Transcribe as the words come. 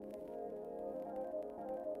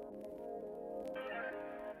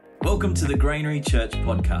Welcome to the Granary Church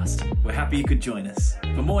podcast. We're happy you could join us.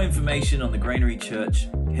 For more information on the Granary Church,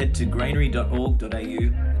 head to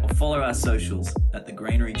granary.org.au or follow our socials at the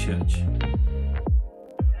Granary Church.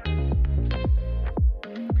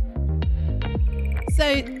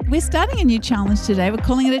 So we're starting a new challenge today. We're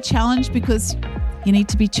calling it a challenge because you need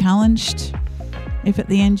to be challenged. If at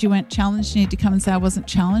the end you weren't challenged, you need to come and say, I wasn't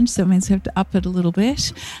challenged. So it means we have to up it a little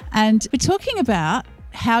bit. And we're talking about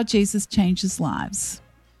how Jesus changes lives.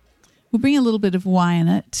 We'll bring a little bit of why in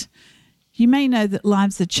it. You may know that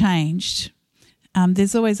lives are changed.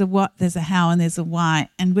 There's always a what, there's a how, and there's a why.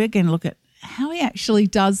 And we're going to look at how he actually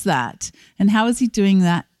does that and how is he doing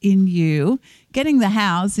that in you. Getting the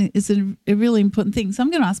how is a really important thing. So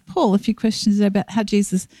I'm going to ask Paul a few questions about how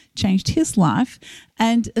Jesus changed his life.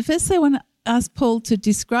 And first I want to ask Paul to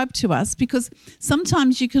describe to us, because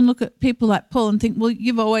sometimes you can look at people like Paul and think, well,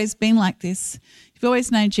 you've always been like this. You've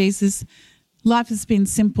always known Jesus. Life has been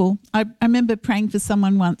simple. I remember praying for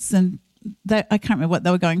someone once and I can't remember what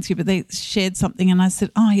they were going through, but they shared something and I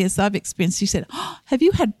said, oh, yes, I've experienced. She said, oh, have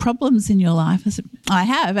you had problems in your life? I said, I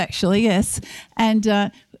have actually, yes,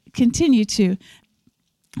 and continue to.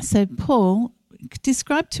 So Paul,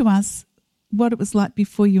 describe to us what it was like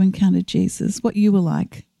before you encountered Jesus, what you were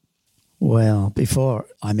like. Well, before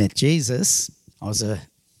I met Jesus, I was a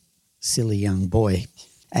silly young boy,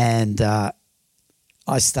 and I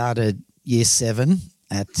started Year 7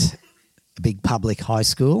 at a big public high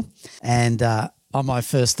school, and on my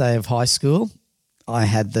first day of high school, I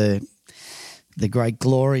had the great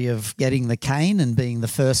glory of getting the cane and being the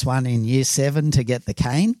first one in Year 7 to get the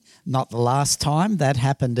cane. Not the last time that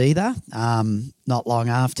happened either. Not long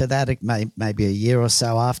after that, maybe a year or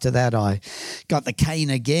so after that, I got the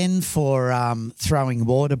cane again for throwing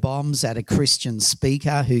water bombs at a Christian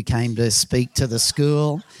speaker who came to speak to the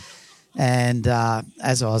school. And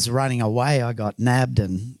as I was running away, I got nabbed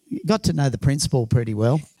and got to know the principal pretty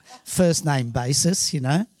well, first name basis, you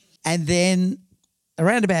know. And then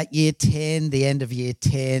around about Year 10, the end of Year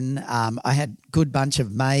 10, I had a good bunch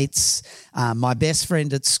of mates. My best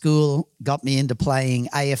friend at school got me into playing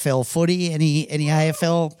AFL footy. Any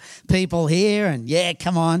AFL people here? And yeah,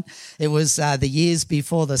 come on. It was the years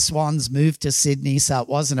before the Swans moved to Sydney, so it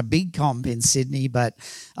wasn't a big comp in Sydney, but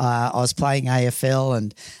I was playing AFL.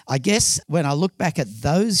 And I guess when I look back at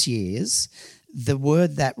those years, the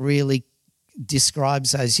word that really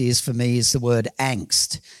describes those years for me is the word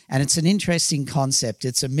angst. And it's an interesting concept.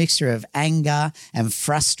 It's a mixture of anger and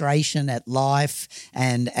frustration at life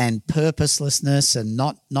and purposelessness and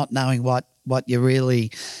not knowing what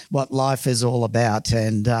life is all about.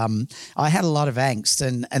 And I had a lot of angst,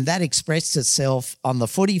 and that expressed itself on the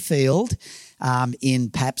footy field in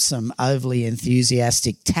perhaps some overly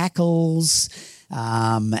enthusiastic tackles,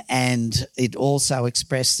 and it also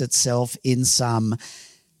expressed itself in some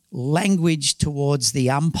language towards the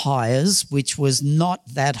umpires, which was not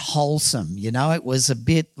that wholesome. You know, it was a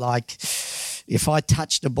bit like if I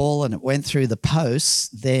touched a ball and it went through the posts,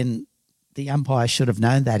 then the umpire should have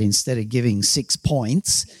known that. Instead of giving 6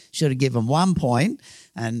 points, should have given 1 point.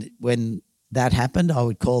 And when that happened, I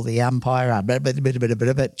would call the umpire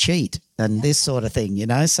a cheat and this sort of thing, you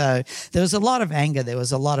know. So there was a lot of anger. There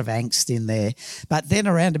was a lot of angst in there. But then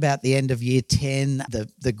around about the end of Year 10,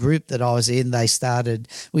 the group that I was in,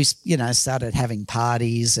 we started having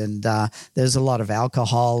parties, and there was a lot of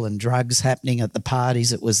alcohol and drugs happening at the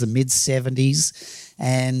parties. It was the mid-70s.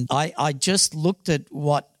 And I just looked at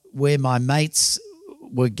where my mates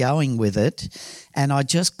were going with it, and I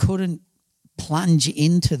just couldn't plunge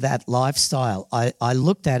into that lifestyle. I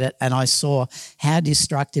looked at it and I saw how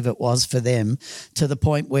destructive it was for them, to the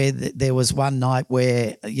point where there was one night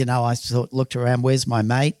where, you know, I looked around, where's my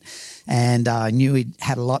mate? And I knew he'd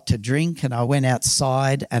had a lot to drink, and I went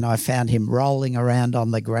outside and I found him rolling around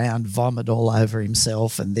on the ground, vomit all over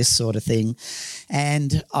himself and this sort of thing.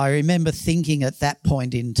 And I remember thinking at that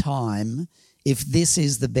point in time, if this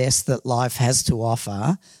is the best that life has to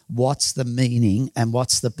offer, what's the meaning and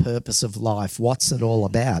what's the purpose of life? What's it all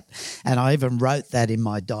about? And I even wrote that in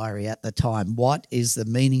my diary at the time. What is the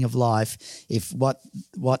meaning of life if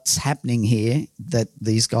what's happening here that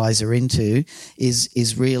these guys are into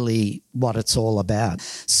is really what it's all about?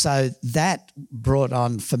 So that brought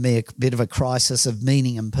on for me a bit of a crisis of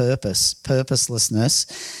meaning and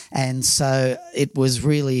purposelessness. And so it was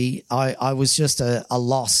really, I was just a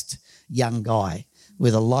lost young guy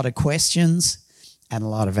with a lot of questions and a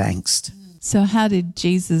lot of angst. So how did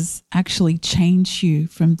Jesus actually change you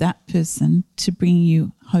from that person to bring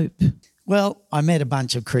you hope? Well, I met a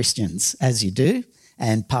bunch of Christians, as you do,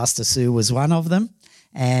 and Pastor Sue was one of them.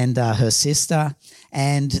 and her sister.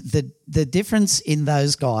 And the difference in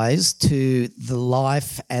those guys to the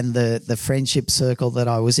life and the friendship circle that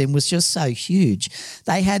I was in was just so huge.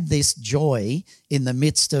 They had this joy in the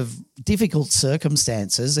midst of difficult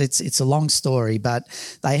circumstances. It's a long story, but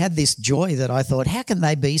they had this joy that I thought, how can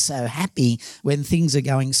they be so happy when things are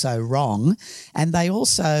going so wrong? And they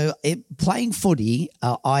also, playing footy,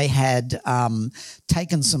 I had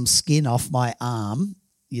taken some skin off my arm,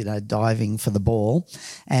 diving for the ball,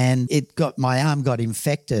 and my arm got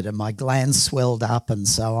infected and my glands swelled up and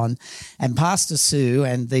so on. And Pastor Sue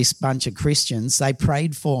and this bunch of Christians, they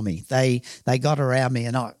prayed for me. They got around me,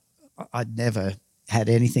 and I'd never had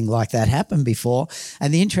anything like that happen before.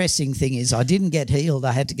 And the interesting thing is I didn't get healed.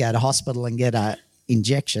 I had to go to hospital and get a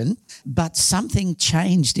injection, but something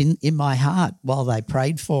changed in my heart while they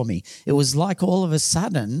prayed for me. It was like all of a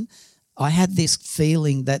sudden I had this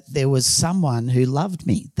feeling that there was someone who loved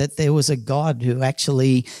me, that there was a God who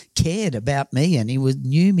actually cared about me, and he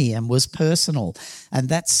knew me and was personal. And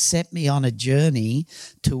that set me on a journey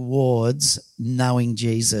towards knowing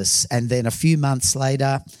Jesus. And then a few months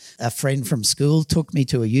later, a friend from school took me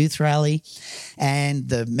to a youth rally, and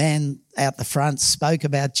the man out the front spoke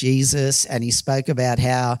about Jesus, and he spoke about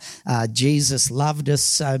how Jesus loved us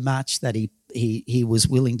so much that he was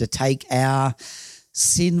willing to take our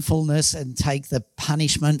sinfulness and take the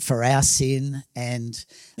punishment for our sin. And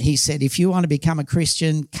he said, if you want to become a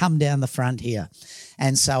Christian, come down the front here.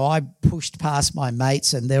 And so I pushed past my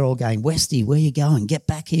mates, and they're all going, Westy, where you going? Get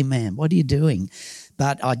back here, man. What are you doing?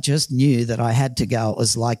 But I just knew that I had to go. It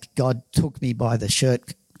was like God took me by the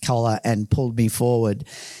shirt collar and pulled me forward.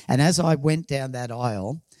 And as I went down that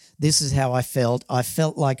aisle, this is how I felt. I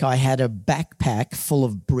felt like I had a backpack full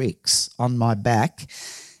of bricks on my back,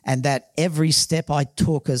 and that every step I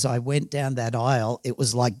took as I went down that aisle, it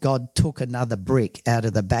was like God took another brick out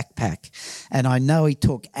of the backpack. And I know he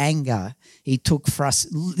took anger. He took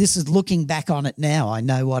this is looking back on it now. I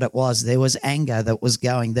know what it was. There was anger that was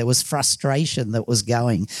going. There was frustration that was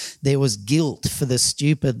going. There was guilt for the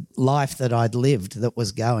stupid life that I'd lived that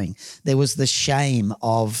was going. There was the shame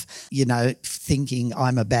of, thinking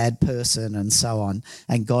I'm a bad person and so on,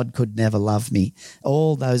 and God could never love me.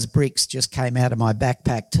 All those bricks just came out of my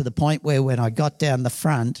backpack, to the point where when I got down the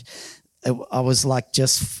front, I was like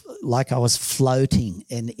I was floating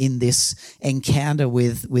in this encounter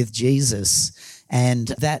with Jesus, and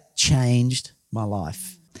that changed my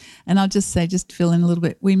life. And I'll just say, just to fill in a little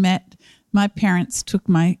bit, my parents took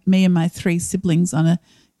me and my three siblings on a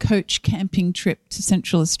coach camping trip to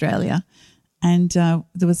Central Australia. And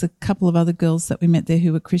there was a couple of other girls that we met there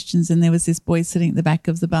who were Christians, and there was this boy sitting at the back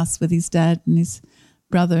of the bus with his dad and his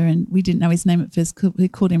brother, and we didn't know his name at first. We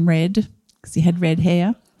called him Red because he had red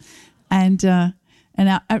hair. And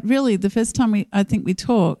really the first time I think we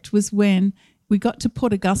talked was when we got to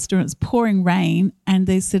Port Augusta and it was pouring rain, and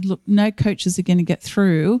they said, look, no coaches are going to get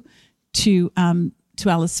through to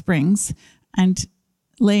Alice Springs. And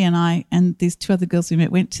Lee and I and these two other girls we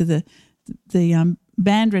met went to the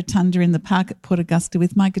band rotunda in the park at Port Augusta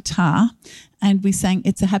with my guitar, and we sang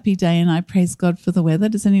It's a Happy Day and I Praise God for the Weather.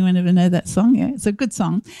 Does anyone ever know that song? Yeah, it's a good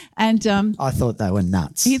song. And I thought they were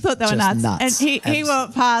nuts. He thought they were nuts. And he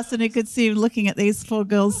walked past, and he could see him looking at these four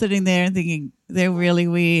girls sitting there and thinking they're really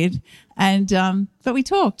weird. And but we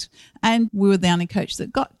talked, and we were the only coach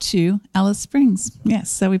that got to Alice Springs. Yes,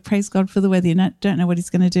 so we praise God for the weather. You don't know what he's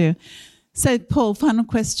going to do. So, Paul, final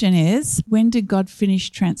question is, when did God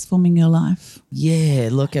finish transforming your life? Yeah,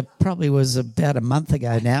 look, it probably was about a month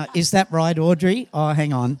ago now. Is that right, Audrey? Oh,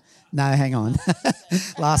 hang on. No, hang on.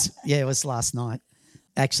 It was last night.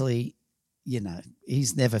 Actually,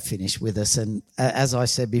 he's never finished with us. And as I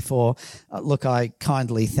said before, look, I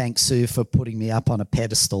kindly thank Sue for putting me up on a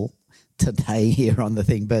pedestal today here on the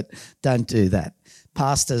thing, but don't do that.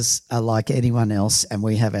 Pastors are like anyone else, and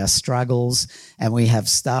we have our struggles, and we have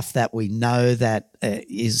stuff that we know that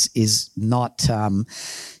is not,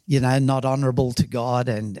 not honourable to God,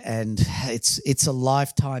 and it's a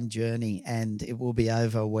lifetime journey, and it will be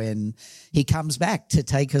over when He comes back to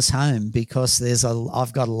take us home, because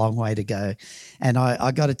I've got a long way to go, and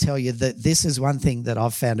I got to tell you that this is one thing that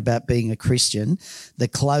I've found about being a Christian. The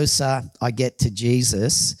closer I get to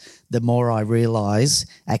Jesus, the more I realise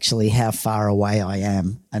actually how far away I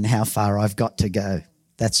am and how far I've got to go.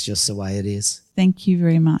 That's just the way it is. Thank you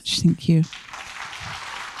very much. Thank you.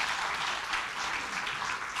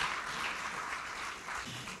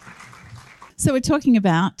 So we're talking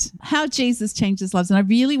about how Jesus changes lives, and I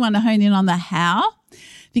really want to hone in on the how,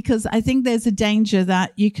 because I think there's a danger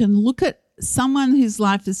that you can look at someone whose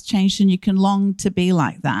life has changed and you can long to be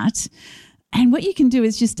like that. And what you can do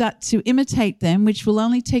is you start to imitate them, which will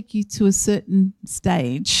only take you to a certain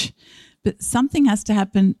stage. But something has to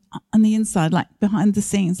happen on the inside, like behind the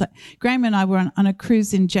scenes. Like Graham and I were on a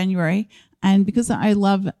cruise in January, and because I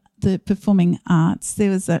love the performing arts,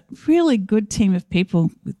 there was a really good team of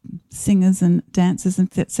people, with singers and dancers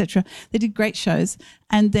and etc. They did great shows.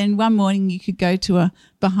 And then one morning you could go to a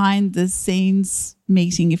behind-the-scenes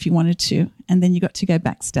meeting if you wanted to, and then you got to go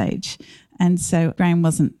backstage. And so Graham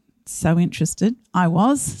wasn't so interested. I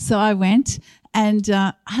was, so I went. And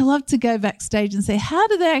I love to go backstage and say, how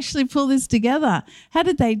did they actually pull this together? How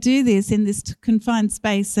did they do this in this confined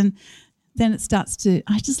space? And then it starts to,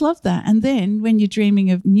 I just love that. And then when you're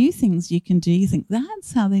dreaming of new things you can do, you think,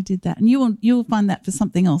 that's how they did that. And you'll find that for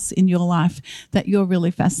something else in your life that you're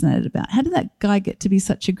really fascinated about. How did that guy get to be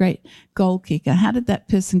such a great goal kicker? How did that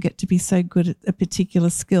person get to be so good at a particular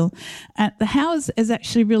skill? The how is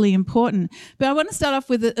actually really important. But I want to start off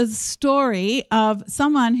with a story of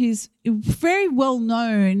someone who's very well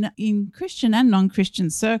known in Christian and non-Christian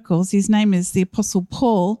circles. His name is the Apostle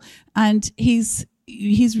Paul, and he's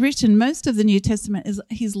written most of the New Testament as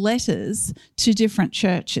his letters to different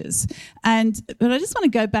churches. But I just want to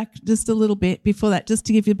go back just a little bit before that, just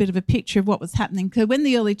to give you a bit of a picture of what was happening. Because when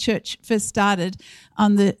the early church first started,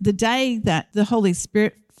 on the day that the Holy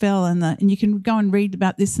Spirit fell, and you can go and read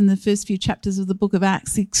about this in the first few chapters of the book of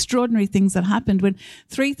Acts, the extraordinary things that happened when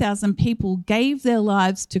 3,000 people gave their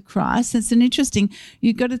lives to Christ. It's an interesting,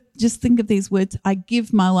 you've got to just think of these words, I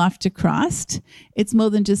give my life to Christ. It's more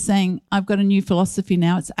than just saying, I've got a new philosophy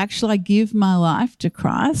now. It's actually, I give my life to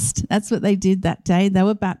Christ. That's what they did that day. They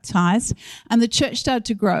were baptized, and the church started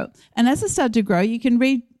to grow. And as it started to grow, you can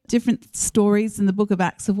read different stories in the book of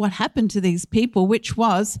Acts of what happened to these people, which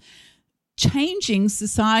was changing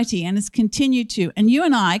society, and has continued to. And you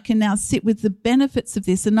and I can now sit with the benefits of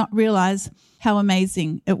this and not realize how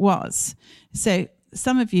amazing it was. So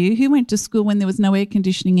some of you who went to school when there was no air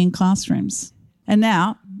conditioning in classrooms, and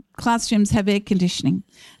now classrooms have air conditioning,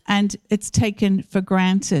 and it's taken for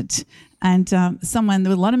granted. And there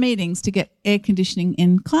were a lot of meetings to get air conditioning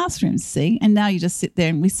in classrooms, see? And now you just sit there,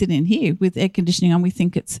 and we sit in here with air conditioning on. We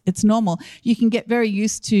think it's normal. You can get very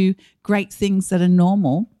used to great things that are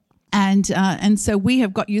normal. And so we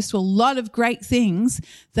have got used to a lot of great things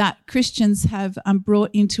that Christians have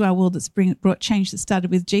brought into our world that's brought change that started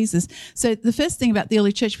with Jesus. So the first thing about the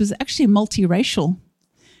early church was actually multiracial,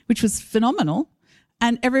 which was phenomenal.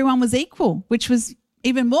 And everyone was equal, which was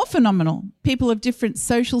even more phenomenal. People of different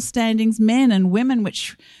social standings, men and women,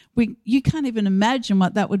 which you can't even imagine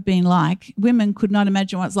what that would have been like. Women could not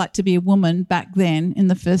imagine what it's like to be a woman back then in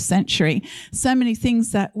the first century. So many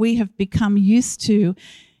things that we have become used to.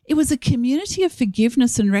 It was a community of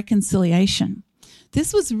forgiveness and reconciliation.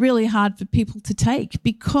 This was really hard for people to take,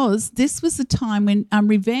 because this was a time when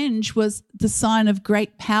revenge was the sign of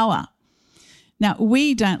great power. Now,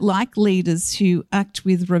 we don't like leaders who act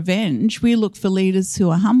with revenge. We look for leaders who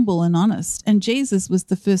are humble and honest. And Jesus was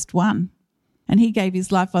the first one. And he gave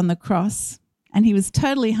his life on the cross. And he was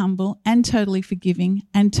totally humble and totally forgiving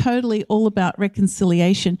and totally all about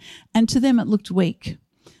reconciliation. And to them it looked weak,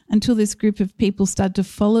 until this group of people started to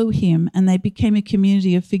follow him, and they became a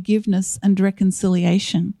community of forgiveness and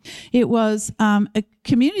reconciliation. It was a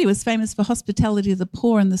community that was famous for hospitality of the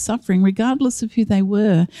poor and the suffering, regardless of who they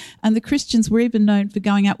were. And the Christians were even known for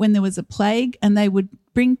going out when there was a plague, and they would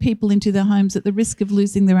bring people into their homes at the risk of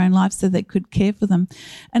losing their own life so they could care for them.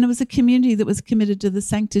 And it was a community that was committed to the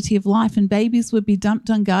sanctity of life, and babies would be dumped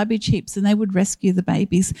on garbage heaps and they would rescue the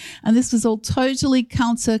babies. And this was all totally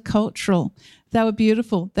countercultural. They were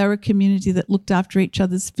beautiful. They were a community that looked after each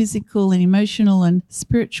other's physical and emotional and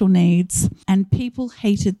spiritual needs, and people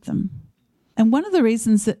hated them. And one of the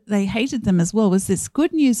reasons that they hated them as well was this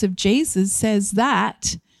good news of Jesus says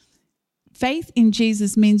that faith in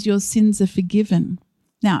Jesus means your sins are forgiven.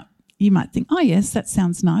 Now, you might think, oh, yes, that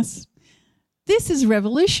sounds nice. This is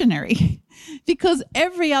revolutionary, because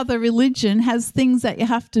every other religion has things that you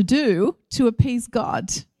have to do to appease God,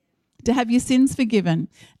 to have your sins forgiven.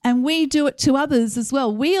 And we do it to others as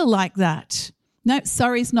well. We are like that. No,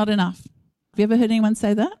 sorry's not enough. Have you ever heard anyone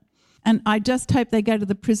say that? And I just hope they go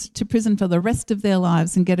to prison for the rest of their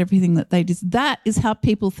lives and get everything that they deserve. That is how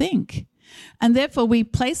people think. And therefore we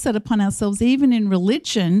place that upon ourselves even in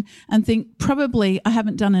religion, and think probably I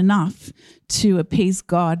haven't done enough to appease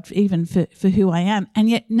God even for who I am. And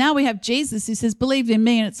yet now we have Jesus who says, believe in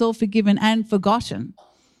me and it's all forgiven and forgotten.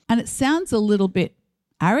 And it sounds a little bit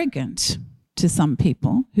arrogant to some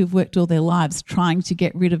people who've worked all their lives trying to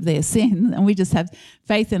get rid of their sin, and we just have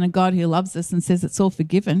faith in a God who loves us and says it's all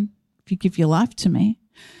forgiven if you give your life to me.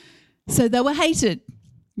 So they were hated,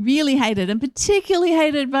 really hated, and particularly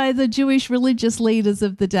hated by the Jewish religious leaders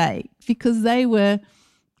of the day, because they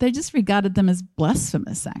just regarded them as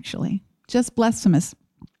blasphemous, actually, just blasphemous.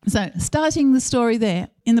 So starting the story there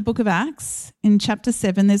in the book of Acts, in chapter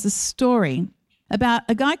 7, there's a story about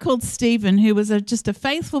a guy called Stephen who was just a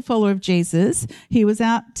faithful follower of Jesus. He was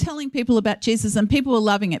out telling people about Jesus, and people were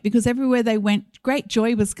loving it because everywhere they went, great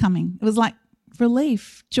joy was coming. It was like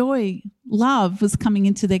relief, joy, love was coming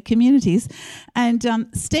into their communities. And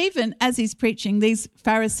Stephen, as he's preaching, these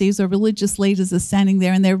Pharisees or religious leaders are standing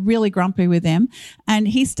there and they're really grumpy with them. And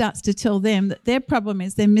he starts to tell them that their problem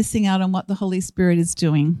is they're missing out on what the Holy Spirit is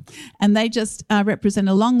doing. And they just represent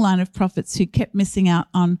a long line of prophets who kept missing out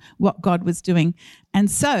on what God was doing. And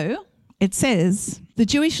so it says, the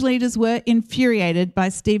Jewish leaders were infuriated by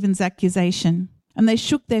Stephen's accusation, and they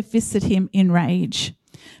shook their fists at him in rage.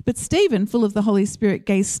 But Stephen, full of the Holy Spirit,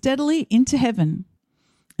 gazed steadily into heaven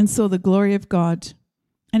and saw the glory of God.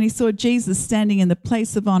 And he saw Jesus standing in the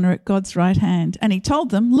place of honor at God's right hand. And he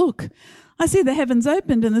told them, "Look, I see the heavens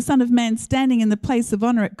opened and the Son of Man standing in the place of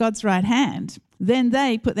honor at God's right hand." Then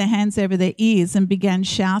they put their hands over their ears and began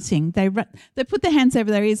shouting. They put their hands over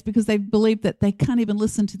their ears because they believed that they can't even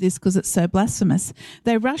listen to this because it's so blasphemous.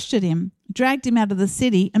 They rushed at him, dragged him out of the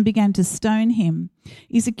city, and began to stone him.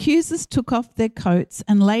 His accusers took off their coats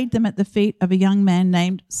and laid them at the feet of a young man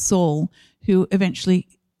named Saul, who eventually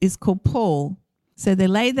is called Paul. So they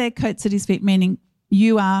laid their coats at his feet, meaning,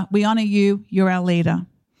 we honor you, you're our leader.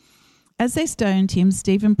 As they stoned him,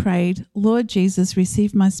 Stephen prayed, "Lord Jesus,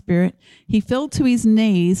 receive my spirit." He fell to his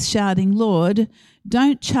knees, shouting, "Lord,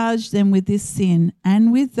 don't charge them with this sin."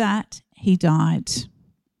 And with that, he died.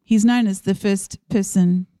 He's known as the first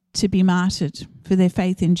person to be martyred for their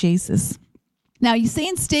faith in Jesus. Now, you see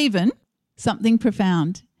in Stephen something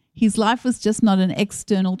profound. His life was just not an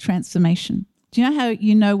external transformation. Do you know how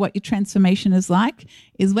you know what your transformation is like?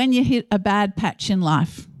 Is when you hit a bad patch in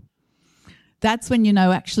life. That's when you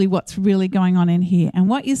know actually what's really going on in here. And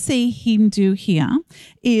what you see him do here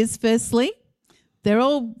is, firstly, they're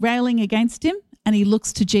all railing against him and he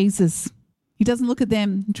looks to Jesus. He doesn't look at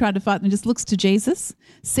them and try to fight them, he just looks to Jesus,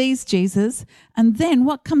 sees Jesus, and then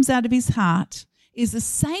what comes out of his heart is the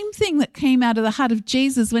same thing that came out of the heart of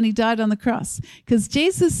Jesus when he died on the cross. Because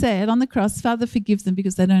Jesus said on the cross, "Father, forgive them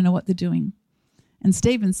because they don't know what they're doing." And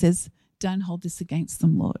Stephen says, "Don't hold this against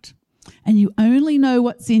them, Lord." And you only know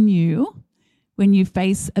what's in you when you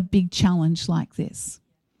face a big challenge like this.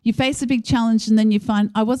 You face a big challenge and then you find,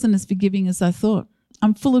 I wasn't as forgiving as I thought.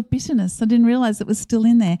 I'm full of bitterness. I didn't realize it was still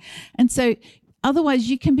in there. And so otherwise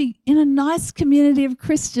you can be in a nice community of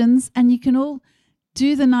Christians and you can all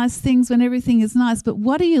do the nice things when everything is nice. But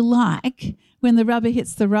what are you like when the rubber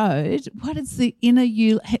hits the road? What is the inner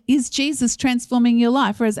you? Is Jesus transforming your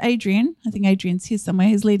life? Whereas Adrian, I think Adrian's here somewhere,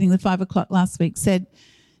 he's leading the 5 o'clock last week, said,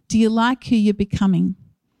 do you like who you're becoming?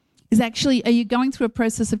 Are you going through a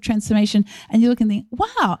process of transformation and you look and think,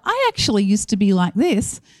 wow, I actually used to be like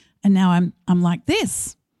this and now I'm like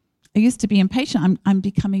this. I used to be impatient. I'm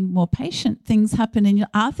becoming more patient. Things happen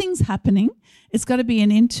are things happening? It's got to be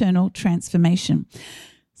an internal transformation.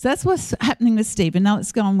 So that's what's happening with Stephen. Now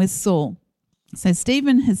let's go on with Saul. So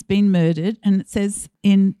Stephen has been murdered, and it says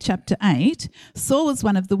in chapter 8, Saul was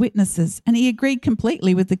one of the witnesses and he agreed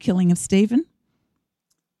completely with the killing of Stephen.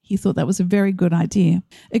 He thought that was a very good idea.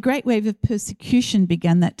 A great wave of persecution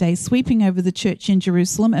began that day, sweeping over the church in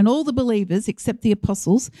Jerusalem, and all the believers, except the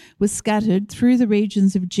apostles, were scattered through the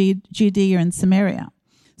regions of Judea and Samaria.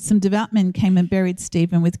 Some devout men came and buried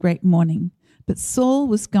Stephen with great mourning. But Saul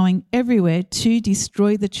was going everywhere to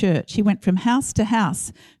destroy the church. He went from house to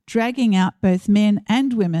house, dragging out both men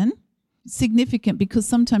and women. Significant because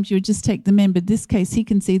sometimes you would just take the men, but in this case he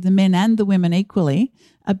can see the men and the women equally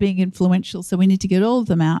are being influential, so we need to get all of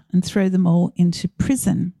them out and throw them all into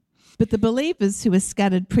prison. But the believers who were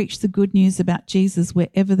scattered preached the good news about Jesus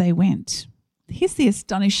wherever they went. Here's the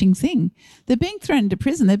astonishing thing. They're being thrown into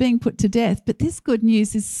prison, they're being put to death, but this good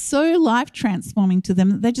news is so life-transforming to them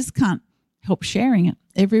that they just can't help sharing it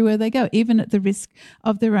everywhere they go, even at the risk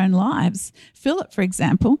of their own lives. Philip, for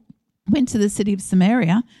example, went to the city of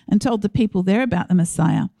Samaria and told the people there about the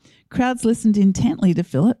Messiah. Crowds listened intently to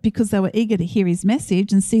Philip because they were eager to hear his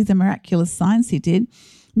message and see the miraculous signs he did.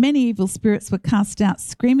 Many evil spirits were cast out,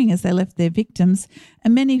 screaming as they left their victims,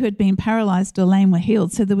 and many who had been paralyzed or lame were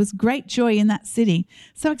healed. So there was great joy in that city.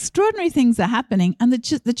 So extraordinary things are happening, and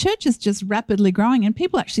the church is just rapidly growing, and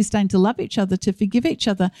people actually starting to love each other, to forgive each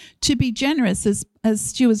other, to be generous, as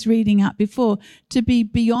Stu was reading out before, to be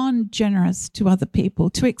beyond generous to other people,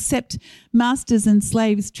 to accept masters and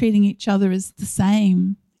slaves treating each other as the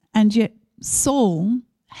same. And yet Saul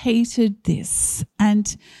hated this.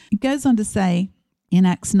 And it goes on to say, in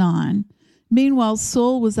Acts 9. Meanwhile,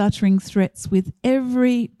 Saul was uttering threats with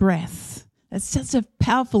every breath. That's such a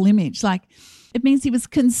powerful image. Like, it means he was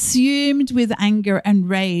consumed with anger and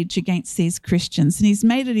rage against these Christians. And he's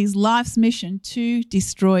made it his life's mission to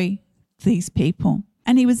destroy these people.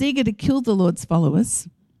 And he was eager to kill the Lord's followers.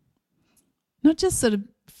 Not just sort of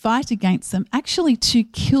fight against them, actually to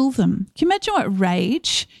kill them. Can you imagine what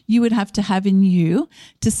rage you would have to have in you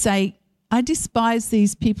to say, I despise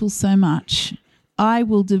these people so much, I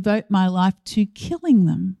will devote my life to killing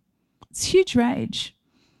them. It's huge rage.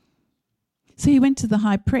 So he went to the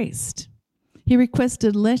high priest. He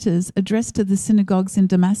requested letters addressed to the synagogues in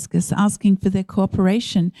Damascus asking for their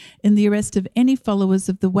cooperation in the arrest of any followers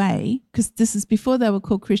of the way, because this is before they were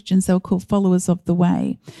called Christians, they were called followers of the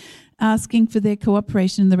way, asking for their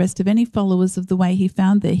cooperation in the arrest of any followers of the way he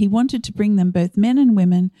found there. He wanted to bring them, both men and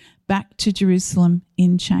women, back to Jerusalem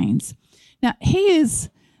in chains. Now, he is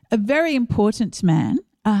a very important man,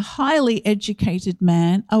 a highly educated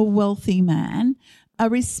man, a wealthy man, a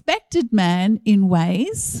respected man in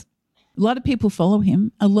ways. A lot of people follow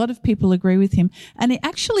him. A lot of people agree with him. And he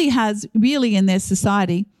actually has really in their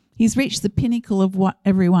society, he's reached the pinnacle of what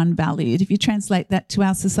everyone valued. If you translate that to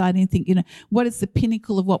our society and think, what is the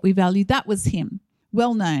pinnacle of what we value? That was him.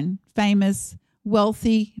 Well-known, famous,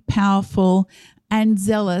 wealthy, powerful, and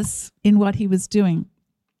zealous in what he was doing.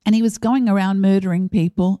 And he was going around murdering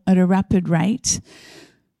people at a rapid rate.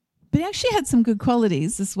 But he actually had some good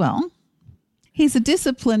qualities as well. He's a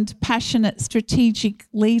disciplined, passionate, strategic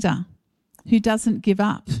leader who doesn't give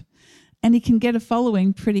up. And he can get a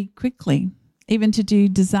following pretty quickly, even to do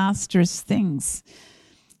disastrous things.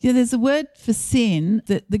 There's a word for sin,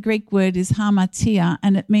 that the Greek word is hamartia,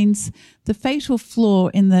 and it means the fatal flaw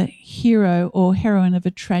in the hero or heroine of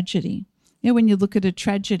a tragedy. When you look at a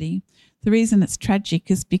tragedy, the reason it's tragic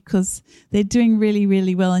is because they're doing really,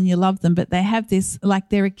 really well and you love them, but they have this, like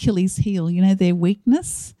their Achilles heel, their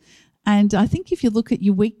weakness. And I think if you look at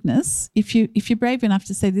your weakness, if you're brave enough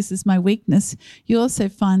to say, this is my weakness, you also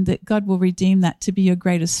find that God will redeem that to be your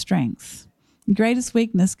greatest strength. Your greatest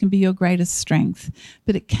weakness can be your greatest strength,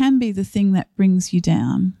 but it can be the thing that brings you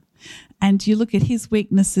down. And you look at his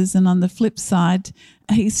weaknesses, and on the flip side,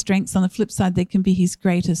 his strengths, on the flip side, they can be his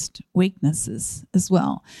greatest weaknesses as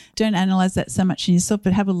well. Don't analyze that so much in yourself,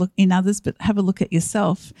 but have a look in others, but have a look at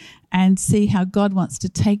yourself and see how God wants to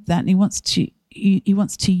take that, and he wants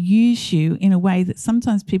to use you in a way that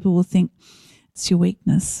sometimes people will think it's your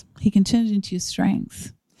weakness. He can turn it into your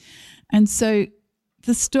strength. And so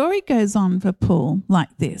the story goes on for Paul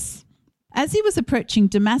like this. As he was approaching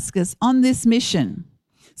Damascus on this mission,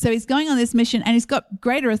 so he's going on this mission and he's got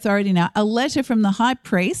greater authority now, a letter from the high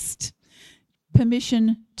priest,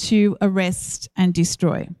 permission to arrest and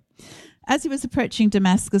destroy. As he was approaching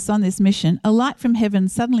Damascus on this mission, a light from heaven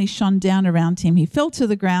suddenly shone down around him. He fell to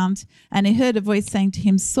the ground and he heard a voice saying to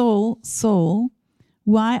him, Saul, Saul,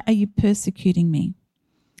 why are you persecuting me?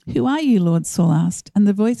 Who are you, Lord? Saul asked. And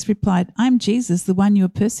the voice replied, I'm Jesus, the one you are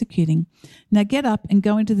persecuting. Now get up and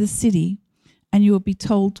go into the city, and you will be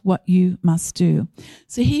told what you must do.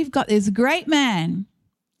 So here you've got this great man,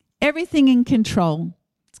 everything in control.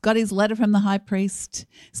 He's got his letter from the high priest.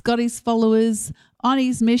 He's got his followers on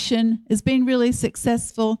his mission, has been really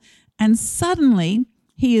successful, and suddenly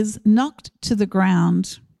he is knocked to the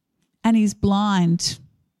ground and he's blind.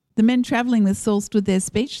 The men travelling with Saul stood there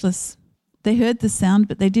speechless. They heard the sound,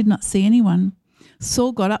 but they did not see anyone.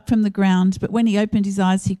 Saul got up from the ground, but when he opened his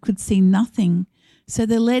eyes, he could see nothing. So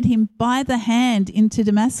they led him by the hand into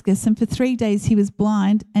Damascus, and for 3 days he was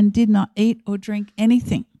blind and did not eat or drink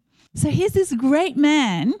anything. So here's this great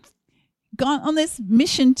man gone on this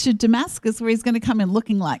mission to Damascus where he's going to come in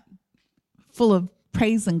looking like full of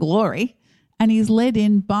praise and glory, and he's led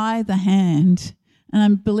in by the hand. And I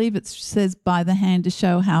believe it says by the hand to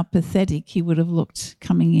show how pathetic he would have looked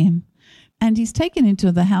coming in. And he's taken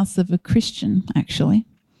into the house of a Christian, actually.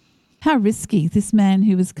 How risky, this man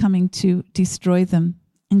who was coming to destroy them,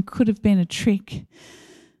 and could have been a trick.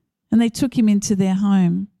 And they took him into their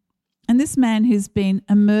home. And this man who's been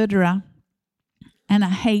a murderer and a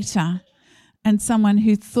hater and someone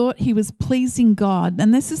who thought he was pleasing God,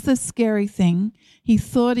 and this is the scary thing, he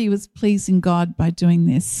thought he was pleasing God by doing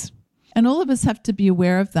this. And all of us have to be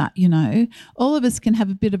aware of that, All of us can have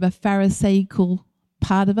a bit of a Pharisaical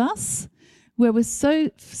part of us where we're so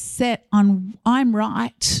set on I'm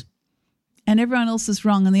right and everyone else is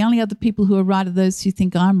wrong, and the only other people who are right are those who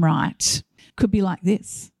think I'm right. Could be like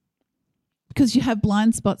this. Because you have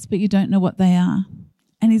blind spots, but you don't know what they are.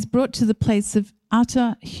 And he's brought to the place of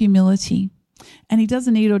utter humility. and he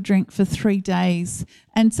doesn't eat or drink for 3 days.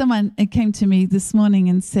 And someone came to me this morning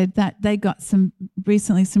and said that they got some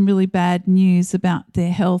really bad news about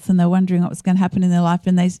their health, and they're wondering what was going to happen in their life.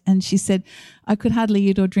 And she said, I could hardly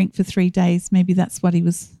eat or drink for 3 days. Maybe that's what he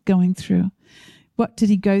was going through. What did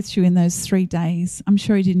he go through in those 3 days? I'm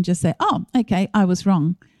sure he didn't just say, oh, okay, I was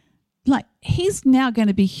wrong. Like, he's now going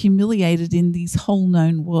to be humiliated in this whole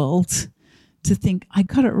known world to think, I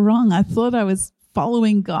got it wrong. I thought I was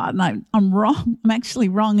following God, and I'm wrong. I'm actually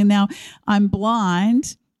wrong, and now I'm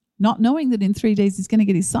blind, not knowing that in 3 days he's going to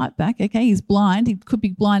get his sight back. Okay, he's blind. He could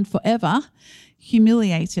be blind forever,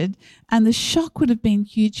 humiliated, and the shock would have been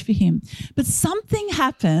huge for him. But something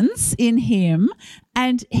happens in him,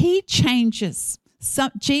 and he changes. So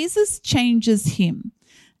Jesus changes him.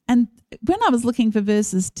 And when I was looking for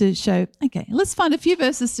verses to show, okay, let's find a few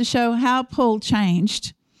verses to show how Paul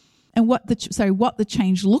changed and what the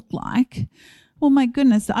change looked like. Well, my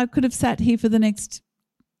goodness, I could have sat here for the next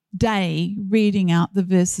day reading out the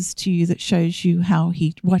verses to you that shows you how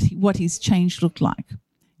what his change looked like.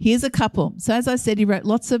 Here's a couple. So as I said, he wrote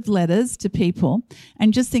lots of letters to people,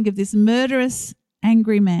 and just think of this murderous,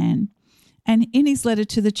 angry man. And in his letter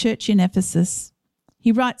to the church in Ephesus,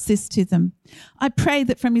 he writes this to them: I pray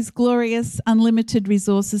that from his glorious, unlimited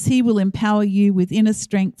resources, he will empower you with inner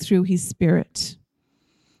strength through his Spirit.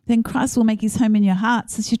 Then Christ will make his home in your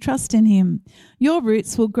hearts as you trust in him. Your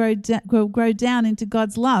roots will grow down into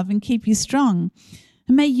God's love and keep you strong.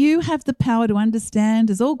 And may you have the power to understand,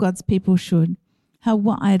 as all God's people should, how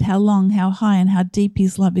wide, how long, how high, and how deep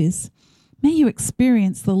his love is. May you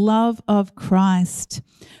experience the love of Christ.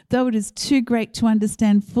 Though it is too great to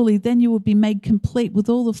understand fully, then you will be made complete with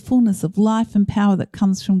all the fullness of life and power that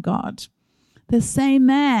comes from God. The same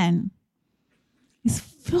man is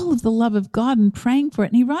full of the love of God and praying for it.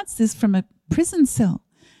 And he writes this from a prison cell.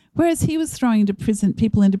 Whereas he was throwing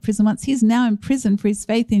people into prison once, he's now in prison for his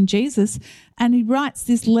faith in Jesus. And he writes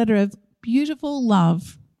this letter of beautiful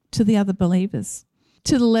love to the other believers.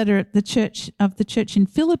 To the letter at the church in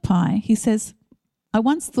Philippi, he says, I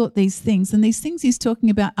once thought these things, and these things he's talking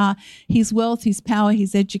about are his wealth, his power,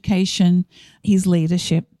 his education, his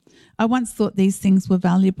leadership. I once thought these things were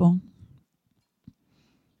valuable.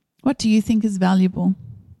 What do you think is valuable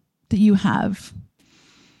that you have?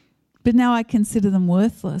 But now I consider them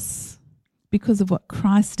worthless because of what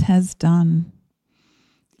Christ has done.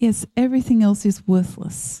 Yes, everything else is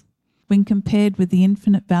worthless when compared with the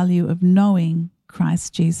infinite value of knowing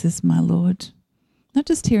Christ Jesus, my Lord. Not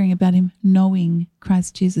just hearing about him, knowing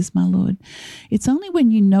Christ Jesus, my Lord. It's only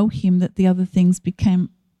when you know him that the other things become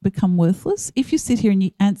worthless. If you sit here and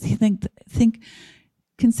you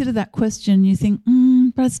consider that question, you think,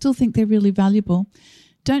 but I still think they're really valuable.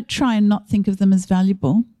 Don't try and not think of them as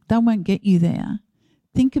valuable. That won't get you there.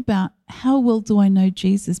 Think about, how well do I know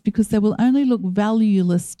Jesus? Because they will only look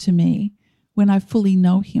valueless to me when I fully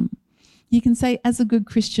know him. You can say, as a good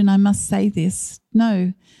Christian, I must say this.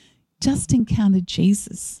 No, just encounter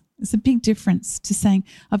Jesus. It's a big difference to saying,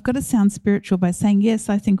 I've got to sound spiritual by saying, yes,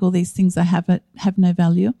 I think all these things I have no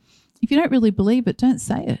value. If you don't really believe it, don't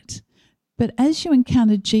say it. But as you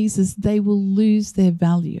encounter Jesus, they will lose their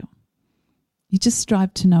value. You just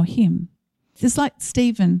strive to know him. It's like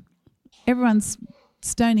Stephen. Everyone's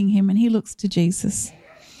stoning him and he looks to Jesus.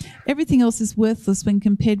 Everything else is worthless when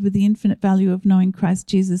compared with the infinite value of knowing Christ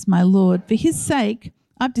Jesus, my Lord. For his sake,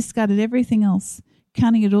 I've discarded everything else,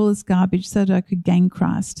 counting it all as garbage so that I could gain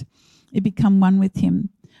Christ and become one with him.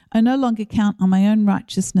 I no longer count on my own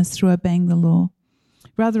righteousness through obeying the law.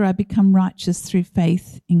 Rather, I become righteous through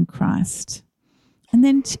faith in Christ. And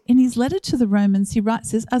then in his letter to the Romans, he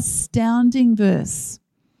writes this astounding verse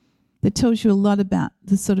that tells you a lot about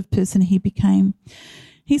the sort of person he became.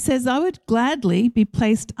 He says, I would gladly be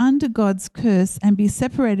placed under God's curse and be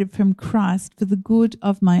separated from Christ for the good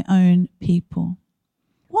of my own people.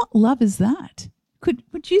 What love is that?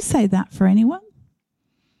 Would you say that for anyone?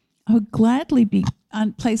 I would gladly be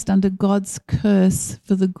placed under God's curse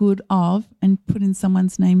for the good of, and put in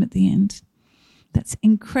someone's name at the end. That's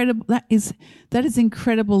incredible. That is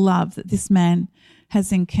incredible love that this man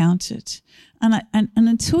has encountered. And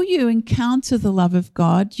until you encounter the love of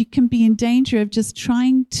God, you can be in danger of just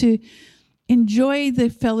trying to enjoy the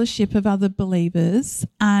fellowship of other believers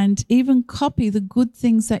and even copy the good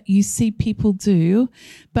things that you see people do.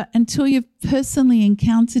 But until you've personally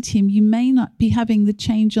encountered him, you may not be having the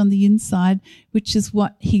change on the inside, which is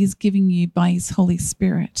what he is giving you by his Holy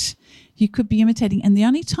Spirit. You could be imitating. And the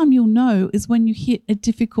only time you'll know is when you hit a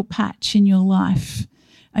difficult patch in your life.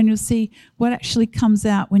 And you'll see what actually comes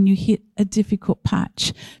out when you hit a difficult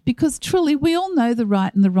patch. Because truly, we all know the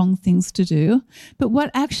right and the wrong things to do. But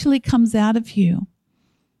what actually comes out of you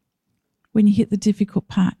when you hit the difficult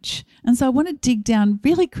patch. And so I want to dig down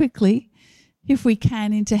really quickly, if we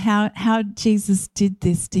can, into how Jesus did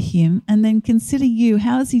this to him, and then consider you.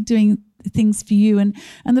 How is he doing things for you? And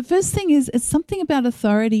the first thing is, it's something about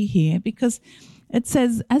authority here, because it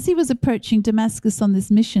says, as he was approaching Damascus on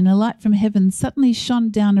this mission, a light from heaven suddenly shone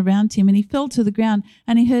down around him, and he fell to the ground,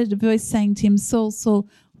 and he heard a voice saying to him, Saul, Saul,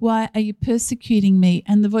 why are you persecuting me?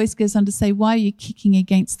 And the voice goes on to say, why are you kicking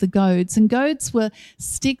against the goads? And goads were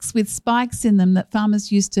sticks with spikes in them that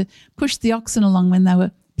farmers used to push the oxen along when they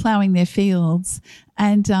were ploughing their fields.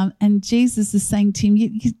 And Jesus is saying to him,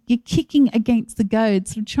 you're kicking against the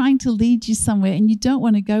goads. I'm trying to lead you somewhere and you don't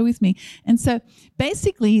want to go with me. And so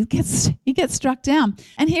basically he gets struck down.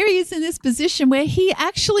 And here he is in this position where he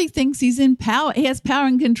actually thinks he's in power. He has power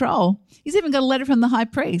and control. He's even got a letter from the high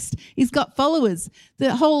priest. He's got followers.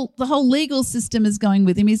 The whole legal system is going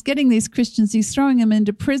with him. He's getting these Christians. He's throwing them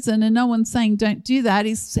into prison, and no one's saying don't do that.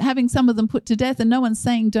 He's having some of them put to death, and no one's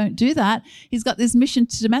saying don't do that. He's got this mission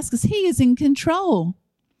to Damascus. He is in control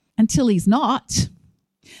until he's not.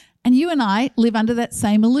 And you and I live under that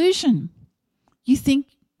same illusion. You think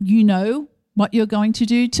you know what you're going to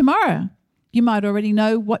do tomorrow. You might already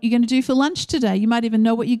know what you're going to do for lunch today. You might even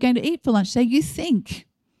know what you're going to eat for lunch today. You think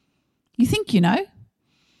you know.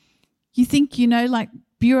 You think you know, like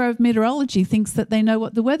Bureau of Meteorology thinks that they know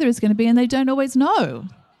what the weather is going to be, and they don't always know.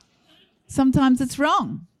 Sometimes it's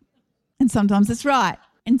wrong and sometimes it's right.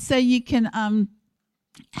 And so you can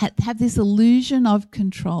have this illusion of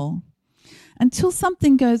control until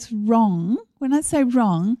something goes wrong. When I say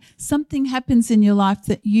wrong, something happens in your life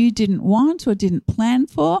that you didn't want or didn't plan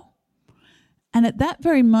for. And at that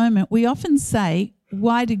very moment, we often say,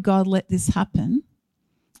 why did God let this happen?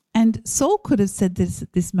 And Saul could have said this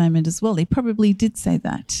at this moment as well. He probably did say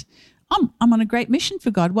that. I'm on a great mission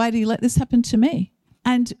for God. Why did he let this happen to me?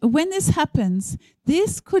 And when this happens,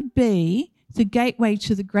 this could be the gateway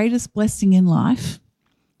to the greatest blessing in life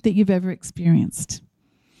that you've ever experienced.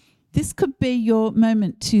 This could be your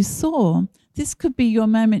moment to soar. This could be your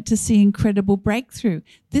moment to see incredible breakthrough.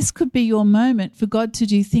 This could be your moment for God to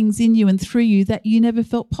do things in you and through you that you never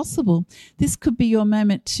felt possible. This could be your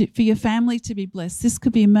moment for your family to be blessed. This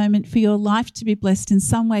could be a moment for your life to be blessed in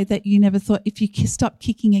some way that you never thought, if you stop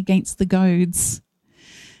kicking against the goads.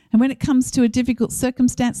 And when it comes to a difficult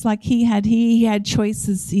circumstance like he had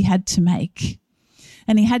choices he had to make.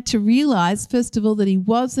 And he had to realize, first of all, that he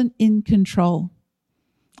wasn't in control.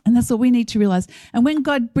 And that's what we need to realize. And when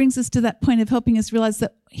God brings us to that point of helping us realize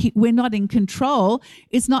that we're not in control,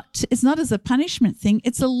 it's not as a punishment thing.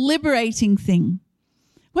 It's a liberating thing.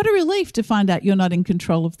 What a relief to find out you're not in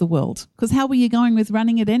control of the world. Because how were you going with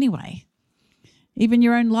running it anyway? Even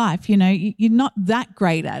your own life, you're not that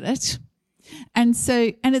great at it. And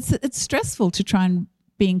it's stressful to try and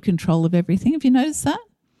be in control of everything. Have you noticed that?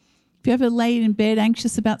 If you ever laid in bed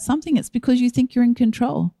anxious about something, it's because you think you're in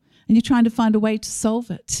control. And you're trying to find a way to solve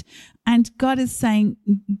it. And God is saying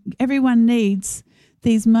everyone needs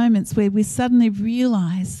these moments where we suddenly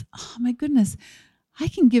realize, oh my goodness, I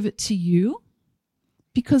can give it to you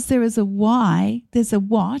because there is a why, there's a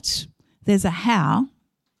what, there's a how.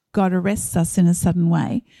 God arrests us in a sudden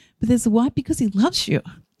way. But there's a why because he loves you.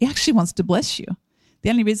 He actually wants to bless you.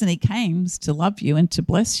 The only reason he came is to love you and to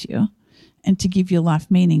bless you and to give your life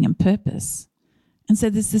meaning and purpose. And so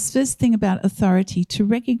there's this first thing about authority, to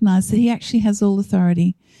recognize that he actually has all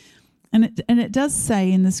authority. And it does say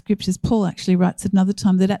in the scriptures, Paul actually writes at another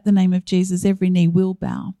time, that at the name of Jesus, every knee will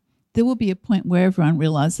bow. There will be a point where everyone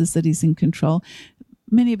realizes that he's in control.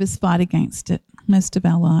 Many of us fight against it most of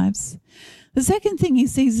our lives. The second thing he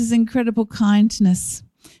sees is incredible kindness,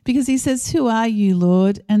 because he says, who are you,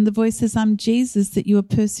 Lord? And the voice says, I'm Jesus that you are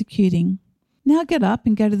persecuting. Now get up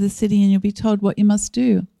and go to the city and you'll be told what you must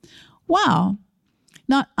do. Wow.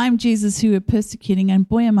 Not, I'm Jesus who you're persecuting, and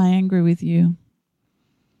boy, am I angry with you.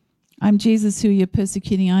 I'm Jesus who you're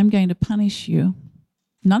persecuting, I'm going to punish you.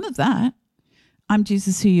 None of that. I'm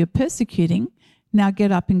Jesus who you're persecuting. Now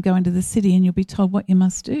get up and go into the city and you'll be told what you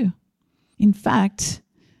must do. In fact,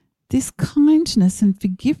 this kindness and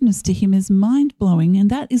forgiveness to him is mind-blowing, and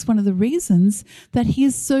that is one of the reasons that he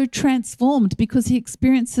is so transformed, because he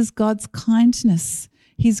experiences God's kindness,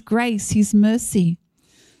 his grace, his mercy.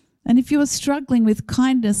 And if you are struggling with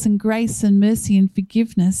kindness and grace and mercy and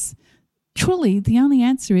forgiveness, truly the only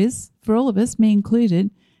answer is, for all of us, me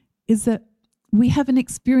included, is that we haven't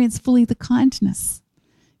experienced fully the kindness.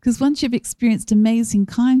 Because once you've experienced amazing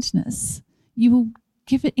kindness, you will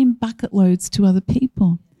give it in bucket loads to other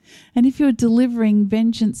people. And if you're delivering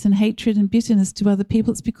vengeance and hatred and bitterness to other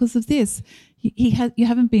people, it's because of this. You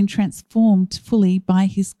haven't been transformed fully by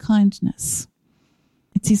his kindness.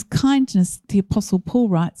 It's his kindness, the Apostle Paul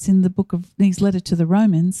writes in the book of his letter to the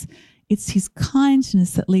Romans, it's his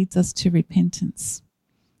kindness that leads us to repentance.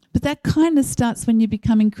 But that kindness starts when you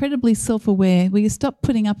become incredibly self-aware, where you stop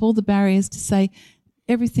putting up all the barriers to say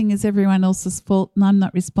everything is everyone else's fault and I'm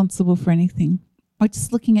not responsible for anything. Or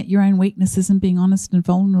just looking at your own weaknesses and being honest and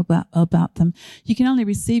vulnerable about them. You can only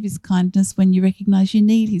receive his kindness when you recognise you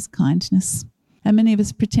need his kindness. And many of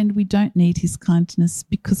us pretend we don't need his kindness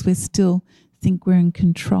because we still think we're in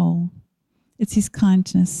control. It's his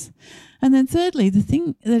kindness. And then thirdly, the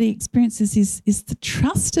thing that he experiences is the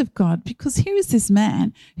trust of God, because here is this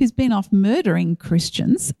man who's been off murdering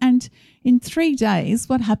Christians, and in 3 days,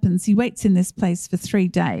 what happens? He waits in this place for 3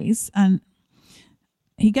 days, and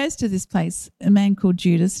he goes to this place, a man called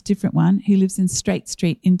Judas, a different one, who lives in Straight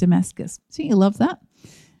Street in Damascus. So you love that?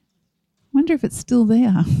 Wonder if it's still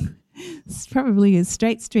there. It probably is,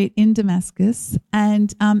 Straight Street in Damascus.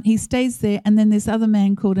 And he stays there. And then this other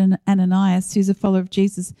man called Ananias, who's a follower of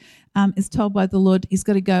Jesus, is told by the Lord he's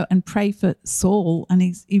got to go and pray for Saul. And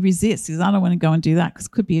he resists. He says, I don't want to go and do that because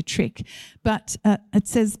it could be a trick. But it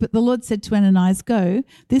says, but the Lord said to Ananias, go,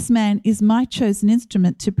 this man is my chosen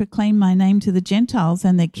instrument to proclaim my name to the Gentiles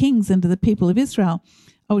and their kings and to the people of Israel.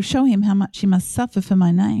 I will show him how much he must suffer for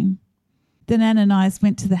my name. Then Ananias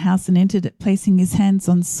went to the house and entered it, placing his hands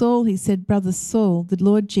on Saul. He said, Brother Saul, the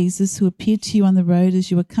Lord Jesus, who appeared to you on the road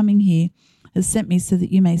as you were coming here, has sent me so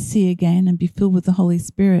that you may see again and be filled with the Holy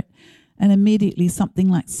Spirit. And immediately something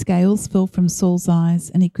like scales fell from Saul's eyes,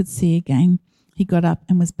 and he could see again. He got up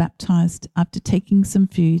and was baptized. After taking some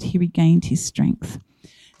food, he regained his strength.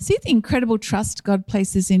 See the incredible trust God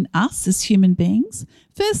places in us as human beings?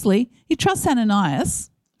 Firstly, he trusts Ananias.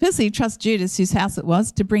 Firstly, he trusts Judas, whose house it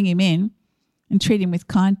was, to bring him in and treat him with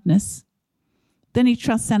kindness. Then he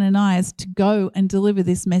trusts Ananias to go and deliver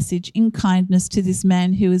this message in kindness to this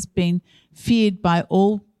man who has been feared by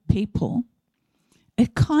all people. A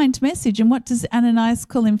kind message. And what does Ananias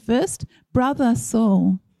call him first? Brother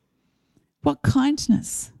Saul. What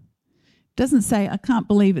kindness. Doesn't say, I can't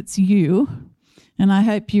believe it's you, and I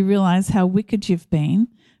hope you realise how wicked you've been.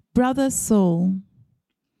 Brother Saul.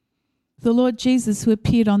 The Lord Jesus, who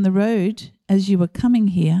appeared on the road as you were coming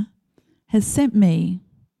here, has sent me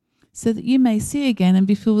so that you may see again and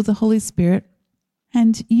be filled with the Holy Spirit.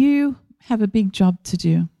 And you have a big job to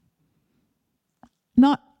do.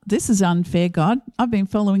 Not, this is unfair, God. I've been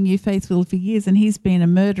following you faithfully for years, and he's been a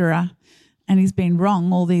murderer and he's been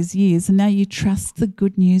wrong all these years, and now you trust the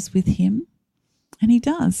good news with him. And he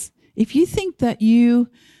does. If you think that you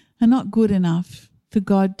are not good enough for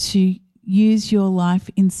God to use your life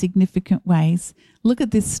in significant ways, look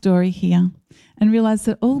at this story here and realize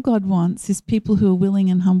that all God wants is people who are willing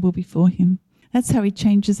and humble before him. That's how he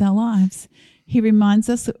changes our lives. He reminds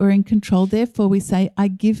us that we're in control. Therefore, we say, I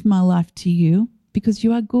give my life to you because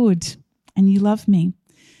you are good and you love me.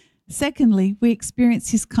 Secondly, we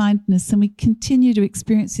experience his kindness, and we continue to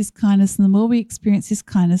experience his kindness. And the more we experience his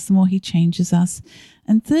kindness, the more he changes us.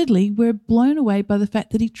 And thirdly, we're blown away by the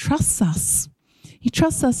fact that he trusts us. He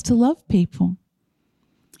trusts us to love people.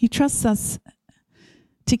 He trusts us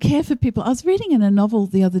to care for people. I was reading in a novel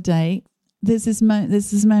the other day. There's this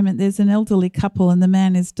moment. There's an elderly couple, and the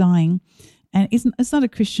man is dying. And it's not a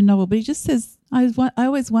Christian novel, but he just says, I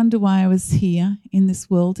always wonder why I was here in this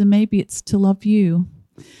world, and maybe it's to love you.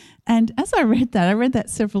 And as I read that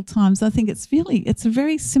several times. I think it's a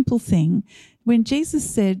very simple thing. When Jesus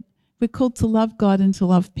said we're called to love God and to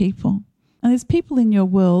love people, and there's people in your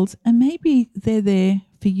world, and maybe they're there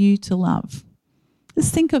for you to love.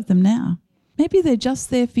 Just think of them now. Maybe they're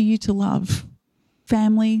just there for you to love.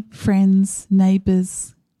 Family, friends,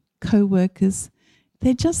 neighbours, co-workers.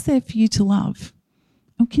 They're just there for you to love.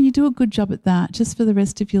 And can you do a good job at that just for the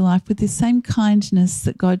rest of your life with this same kindness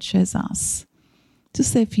that God shows us?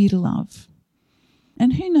 Just there for you to love.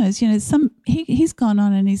 And who knows, he's gone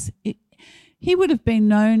on, and he would have been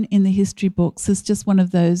known in the history books as just one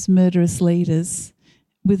of those murderous leaders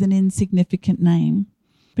with an insignificant name.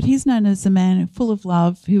 But he's known as a man full of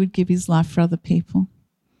love who would give his life for other people.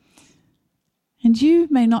 And you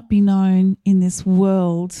may not be known in this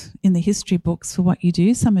world, in the history books, for what you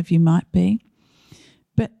do. Some of you might be.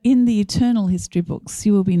 But in the eternal history books,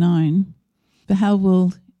 you will be known for how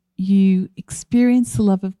will you experience the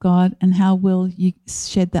love of God and how will you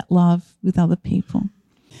shed that love with other people.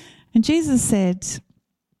 And Jesus said,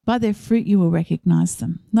 by their fruit you will recognize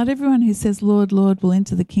them. Not everyone who says, Lord, Lord, will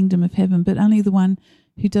enter the kingdom of heaven, but only the one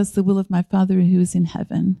who does the will of my Father who is in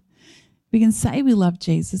heaven. We can say we love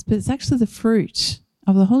Jesus, but it's actually the fruit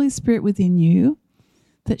of the Holy Spirit within you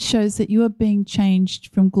that shows that you are being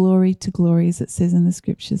changed from glory to glory, as it says in the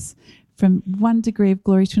scriptures, from one degree of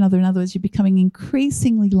glory to another. In other words, you're becoming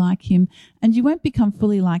increasingly like him, and you won't become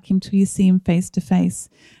fully like him till you see him face to face.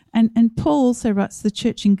 And Paul also writes to the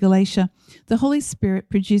church in Galatia, the Holy Spirit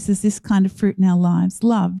produces this kind of fruit in our lives: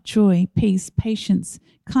 love, joy, peace, patience,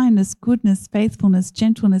 kindness, goodness, faithfulness,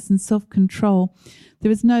 gentleness, and self-control.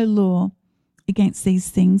 There is no law against these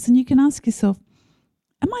things. And you can ask yourself,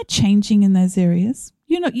 am I changing in those areas?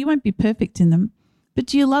 You won't be perfect in them, but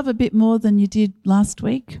do you love a bit more than you did last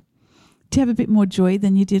week? Do you have a bit more joy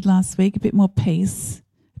than you did last week? A bit more peace,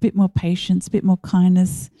 a bit more patience, a bit more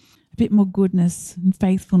kindness, a bit more goodness and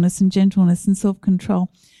faithfulness and gentleness and self-control?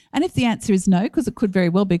 And if the answer is no, because it could very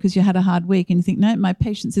well be because you had a hard week and you think, no, my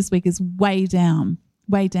patience this week is way down,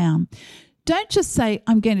 way down. Don't just say,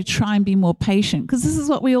 I'm going to try and be more patient, because this is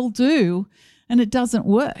what we all do and it doesn't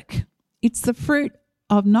work. It's the fruit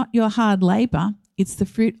of not your hard labor. It's the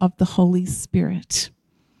fruit of the Holy Spirit.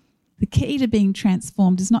 The key to being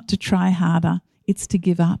transformed is not to try harder. It's to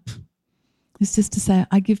give up. It's just to say,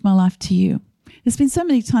 I give my life to you. There's been so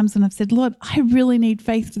many times when I've said, Lord, I really need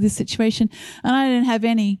faith for this situation and I don't have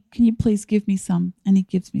any. Can you please give me some? And he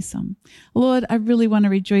gives me some. Lord, I really want to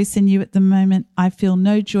rejoice in you at the moment. I feel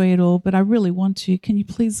no joy at all, but I really want to. Can you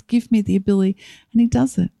please give me the ability? And he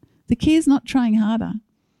does it. The key is not trying harder.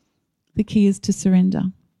 The key is to surrender.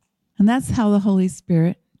 And that's how the Holy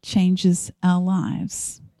Spirit changes our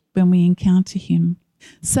lives when we encounter him.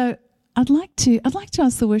 So I'd like to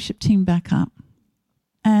ask the worship team back up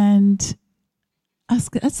and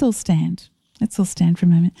let's all stand. Let's all stand for a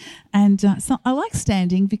moment. And so I like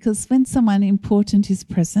standing because when someone important is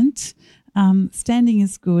present, standing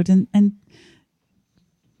is good. And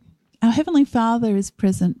our Heavenly Father is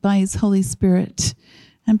present by his Holy Spirit.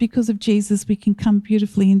 And because of Jesus, we can come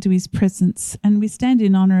beautifully into his presence and we stand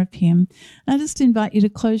in honour of him. And I just invite you to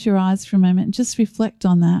close your eyes for a moment and just reflect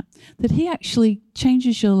on that he actually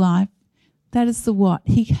changes your life. That is the what.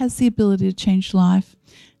 He has the ability to change life.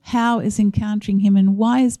 How is encountering him, and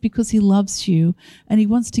why is because he loves you and he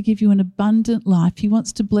wants to give you an abundant life. He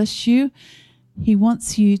wants to bless you. He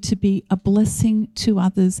wants you to be a blessing to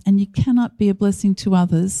others, and you cannot be a blessing to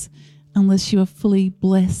others unless you are fully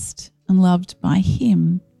blessed and loved by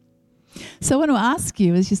him. So I want to ask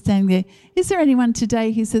you, as you're standing there, is there anyone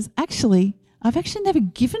today who says, I've actually never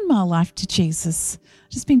given my life to Jesus. I've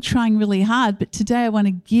just been trying really hard, but today I want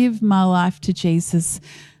to give my life to Jesus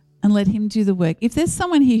and let him do the work. If there's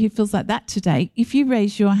someone here who feels like that today, if you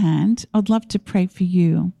raise your hand, I'd love to pray for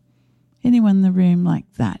you. Anyone in the room like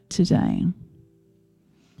that today?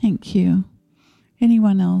 Thank you.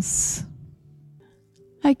 Anyone else?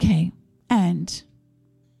 Okay, and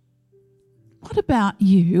what about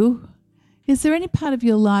you? Is there any part of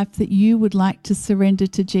your life that you would like to surrender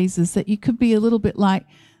to Jesus, that you could be a little bit like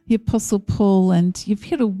the Apostle Paul and you've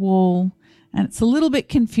hit a wall and it's a little bit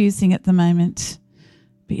confusing at the moment,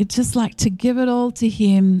 but you'd just like to give it all to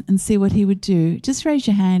him and see what he would do? Just raise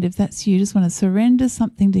your hand if that's you. Just want to surrender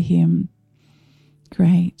something to him.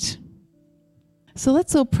 Great. So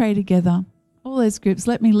let's all pray together. All those groups,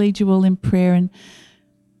 let me lead you all in prayer. And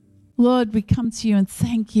Lord, we come to you and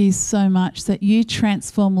thank you so much that you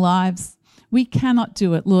transform lives. We cannot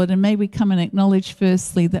do it, Lord, and may we come and acknowledge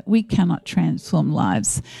firstly that we cannot transform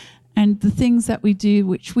lives. And the things that we do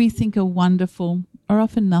which we think are wonderful are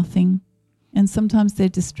often nothing, and sometimes they're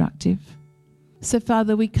destructive. So,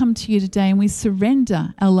 Father, we come to you today and we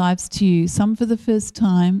surrender our lives to you, some for the first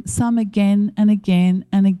time, some again and again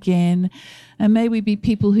and again. And may we be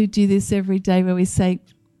people who do this every day, where we say,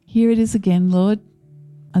 here it is again, Lord.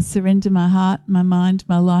 I surrender my heart, my mind,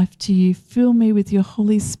 my life to you. Fill me with your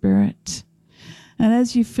Holy Spirit. And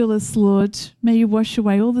as you fill us, Lord, may you wash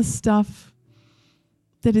away all the stuff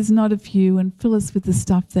that is not of you and fill us with the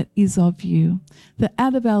stuff that is of you. That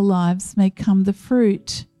out of our lives may come the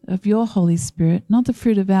fruit of your Holy Spirit, not the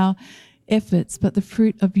fruit of our efforts, but the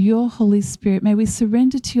fruit of your Holy Spirit. May we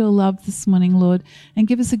surrender to your love this morning, Lord, and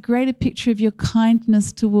give us a greater picture of your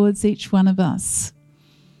kindness towards each one of us.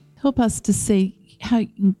 Help us to see how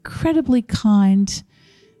incredibly kind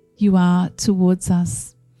you are towards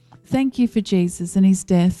us. Thank you for Jesus and his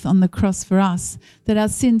death on the cross for us, that our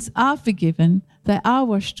sins are forgiven, they are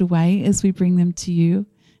washed away as we bring them to you,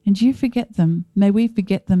 and you forget them. May we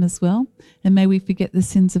forget them as well, and may we forget the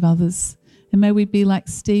sins of others. And may we be like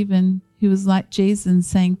Stephen, who was like Jesus,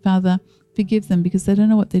 saying, Father, forgive them because they don't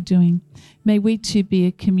know what they're doing. May we too be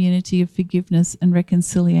a community of forgiveness and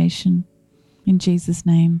reconciliation. In Jesus'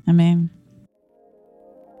 name, amen.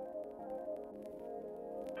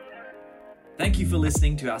 Thank you for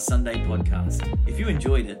listening to our Sunday podcast. If you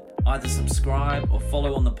enjoyed it, either subscribe or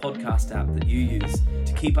follow on the podcast app that you use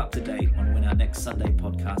to keep up to date on when our next Sunday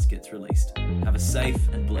podcast gets released. Have a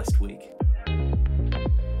safe and blessed week.